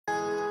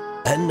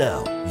And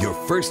now, your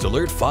First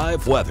Alert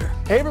 5 weather.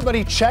 Hey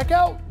everybody, check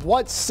out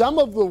what some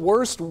of the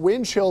worst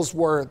wind chills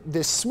were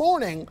this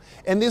morning,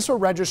 and these were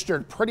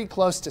registered pretty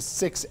close to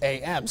 6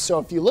 a.m. So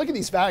if you look at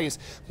these values,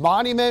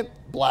 Monument,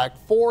 Black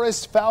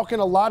Forest,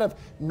 Falcon, a lot of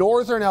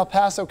northern El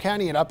Paso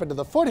County and up into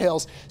the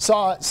foothills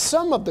saw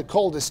some of the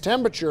coldest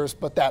temperatures,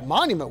 but that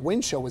Monument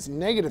wind chill was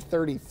negative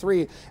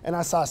 33, and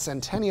I saw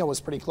Centennial was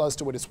pretty close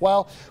to it as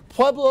well.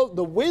 Pueblo,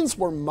 the winds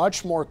were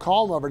much more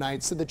calm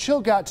overnight, so the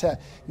chill got to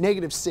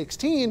negative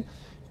 16.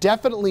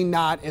 Definitely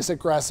not as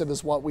aggressive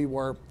as what we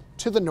were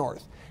to the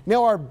north.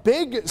 Now, our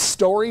big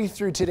story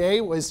through today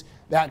was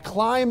that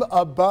climb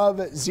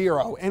above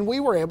zero, and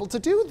we were able to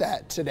do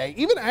that today.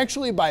 Even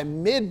actually by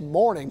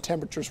mid-morning,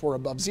 temperatures were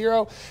above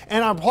zero,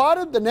 and I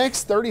plotted the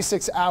next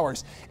 36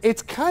 hours.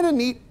 It's kind of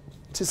neat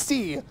to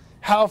see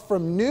how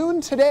from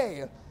noon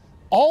today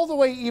all the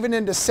way even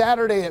into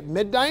Saturday at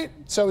midnight,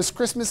 so as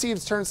Christmas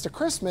Eve turns to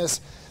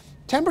Christmas,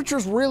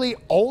 temperatures really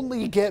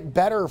only get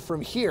better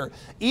from here.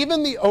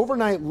 Even the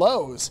overnight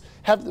lows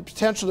have the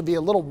potential to be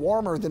a little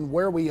warmer than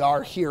where we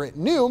are here at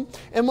noon.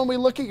 And when we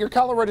look at your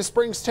Colorado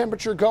Springs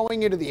temperature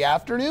going into the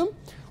afternoon,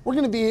 we're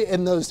going to be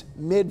in those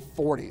mid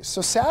 40s.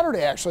 So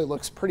Saturday actually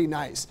looks pretty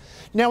nice.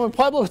 Now in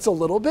Pueblo, it's a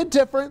little bit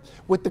different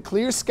with the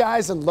clear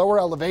skies and lower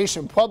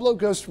elevation. Pueblo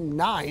goes from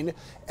 9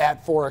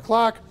 at 4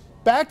 o'clock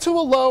back to a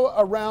low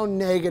around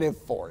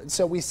 -4. And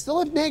so we still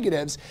have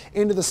negatives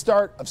into the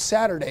start of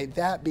Saturday.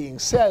 That being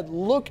said,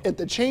 look at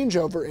the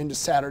changeover into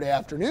Saturday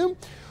afternoon.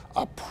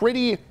 A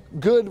pretty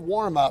good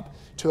warm up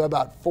to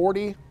about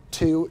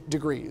 42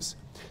 degrees.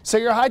 So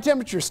your high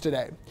temperatures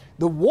today.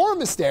 The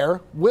warmest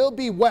air will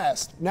be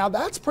west. Now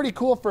that's pretty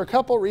cool for a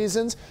couple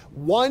reasons.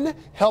 One,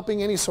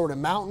 helping any sort of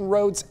mountain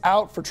roads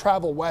out for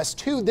travel west.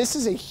 Two, this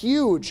is a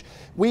huge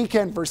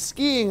weekend for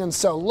skiing, and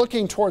so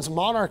looking towards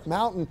Monarch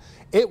Mountain,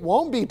 it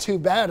won't be too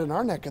bad in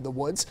our neck of the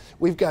woods.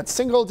 We've got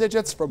single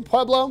digits from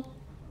Pueblo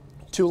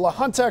to La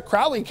Junta,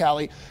 Crowley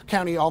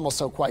County, almost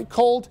so quite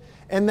cold.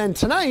 And then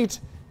tonight,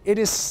 it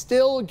is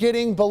still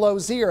getting below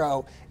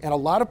zero in a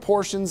lot of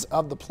portions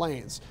of the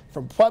plains.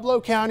 From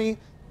Pueblo County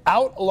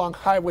out along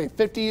Highway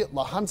 50,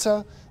 La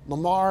Junta,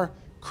 Lamar,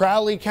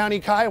 Crowley County,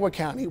 Kiowa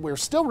County, we're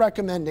still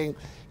recommending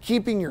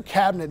keeping your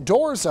cabinet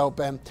doors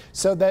open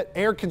so that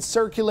air can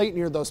circulate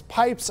near those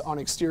pipes on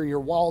exterior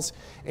walls,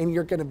 and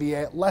you're going to be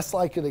less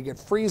likely to get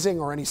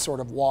freezing or any sort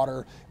of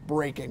water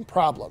breaking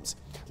problems.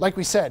 Like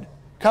we said,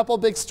 couple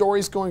big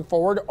stories going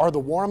forward are the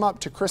warm up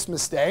to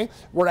Christmas Day.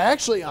 We're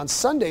actually on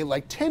Sunday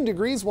like 10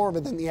 degrees warmer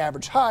than the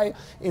average high.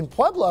 In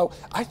Pueblo,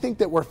 I think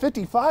that we're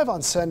 55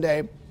 on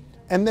Sunday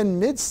and then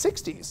mid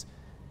 60s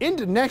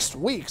into next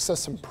week. So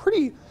some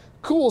pretty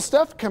cool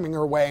stuff coming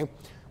our way.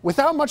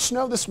 Without much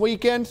snow this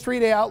weekend,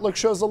 3-day outlook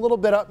shows a little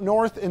bit up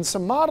north, and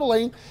some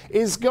modeling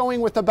is going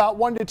with about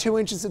 1 to 2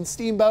 inches in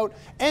Steamboat,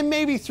 and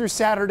maybe through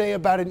Saturday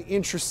about an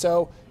inch or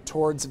so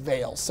towards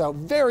Vail. So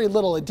very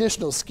little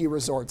additional ski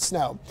resort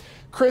snow.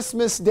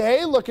 Christmas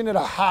Day looking at a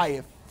high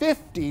of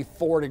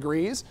 54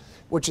 degrees,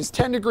 which is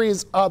 10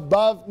 degrees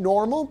above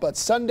normal, but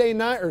Sunday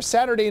night or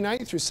Saturday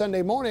night through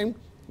Sunday morning,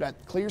 got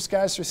clear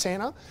skies for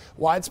Santa,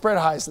 widespread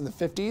highs in the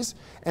 50s,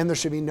 and there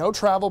should be no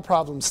travel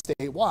problems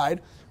statewide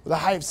with a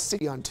high of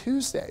 60 on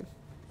Tuesday.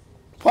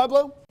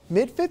 Pueblo,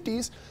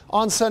 mid-50s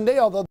on Sunday,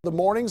 although the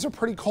mornings are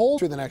pretty cold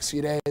through the next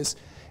few days,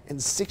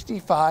 and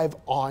 65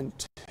 on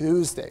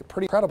Tuesday.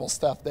 Pretty incredible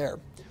stuff there.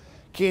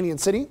 Canyon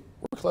City,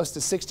 we're close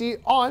to 60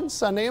 on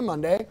Sunday and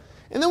Monday,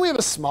 and then we have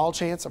a small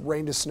chance of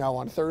rain to snow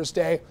on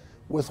Thursday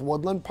with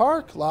Woodland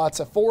Park. Lots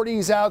of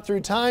 40s out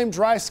through time,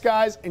 dry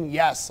skies, and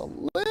yes, a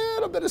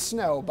little bit of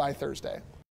snow by Thursday.